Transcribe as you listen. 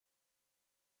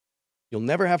You'll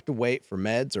never have to wait for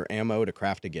meds or ammo to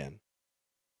craft again.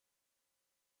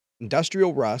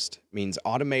 Industrial rust means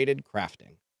automated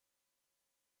crafting.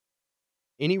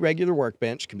 Any regular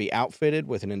workbench can be outfitted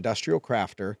with an industrial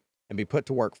crafter and be put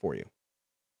to work for you.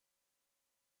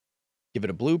 Give it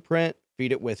a blueprint,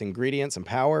 feed it with ingredients and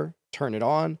power, turn it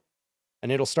on,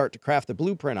 and it'll start to craft the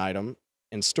blueprint item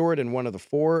and store it in one of the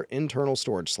 4 internal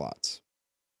storage slots.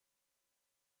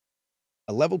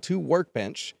 A level 2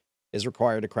 workbench is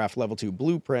required to craft level 2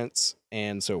 blueprints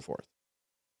and so forth.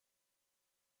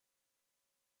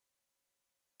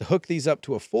 To hook these up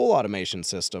to a full automation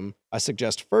system, I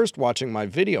suggest first watching my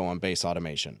video on base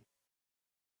automation.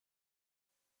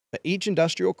 But each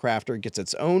industrial crafter gets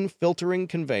its own filtering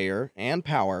conveyor and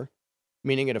power,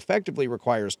 meaning it effectively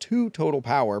requires 2 total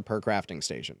power per crafting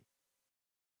station.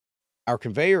 Our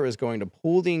conveyor is going to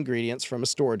pull the ingredients from a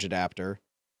storage adapter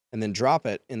and then drop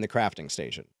it in the crafting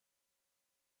station.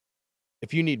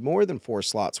 If you need more than 4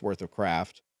 slots worth of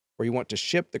craft, or you want to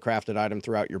ship the crafted item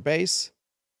throughout your base,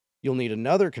 you'll need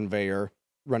another conveyor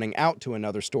running out to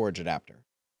another storage adapter.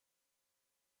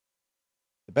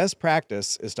 The best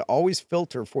practice is to always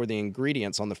filter for the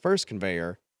ingredients on the first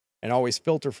conveyor and always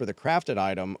filter for the crafted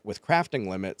item with crafting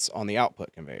limits on the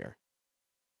output conveyor.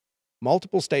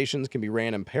 Multiple stations can be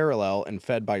ran in parallel and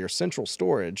fed by your central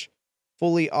storage,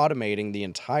 fully automating the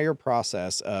entire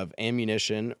process of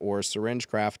ammunition or syringe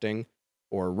crafting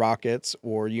or rockets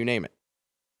or you name it.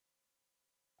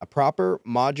 A proper,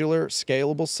 modular,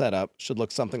 scalable setup should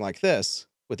look something like this,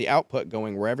 with the output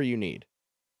going wherever you need.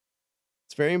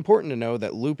 It's very important to know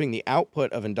that looping the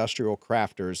output of industrial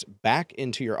crafters back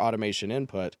into your automation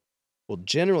input will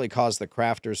generally cause the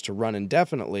crafters to run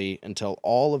indefinitely until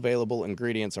all available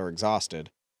ingredients are exhausted,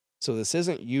 so this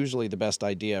isn't usually the best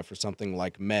idea for something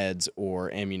like meds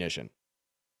or ammunition.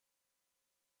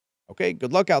 Okay,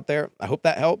 good luck out there. I hope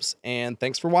that helps, and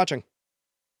thanks for watching.